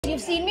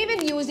you've seen me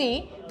with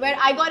Yuzi, where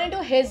I got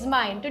into his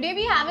mind. Today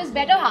we have his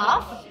better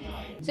half.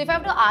 So if I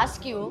have to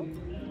ask you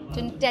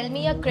to tell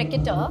me a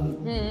cricketer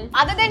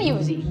other than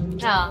Yuzi,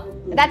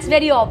 that's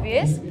very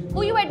obvious,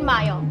 who you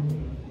admire.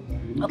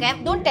 Okay,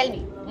 don't tell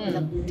me.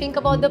 Think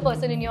about the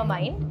person in your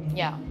mind.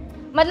 Yeah.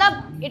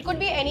 Matlab, it could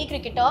be any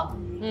cricketer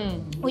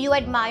who you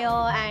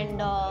admire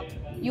and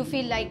you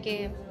feel like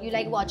you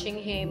like watching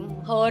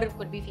him. Her,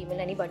 could be female,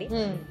 anybody.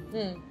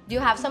 Do you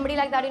have somebody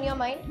like that in your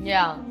mind?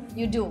 Yeah.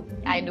 You do?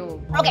 I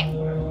do. Okay.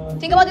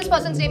 Think about this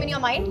person's name in your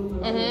mind.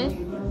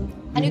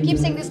 And you keep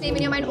saying this name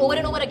in your mind over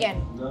and over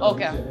again.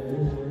 Okay.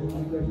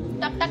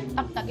 Tuck, tuck,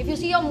 tuck, tuck. If you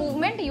see your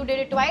movement, you did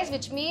it twice,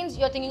 which means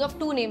you're thinking of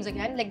two names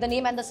again, like the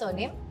name and the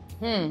surname.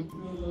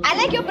 I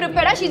like you're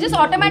prepared. She just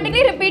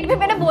automatically repeat me.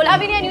 मैंने बोला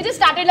भी नहीं, and you just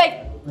started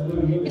like,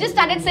 you just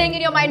started saying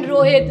in your mind,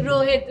 Rohit,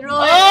 Rohit,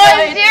 Rohit. Oh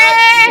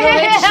shit!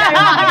 Rohit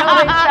Sharma,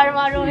 Rohit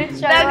Sharma, Rohit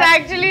Sharma. That's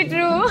actually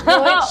true.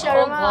 Rohit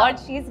Sharma. Oh God,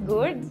 she's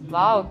good.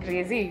 Wow,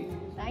 crazy.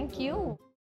 Thank you.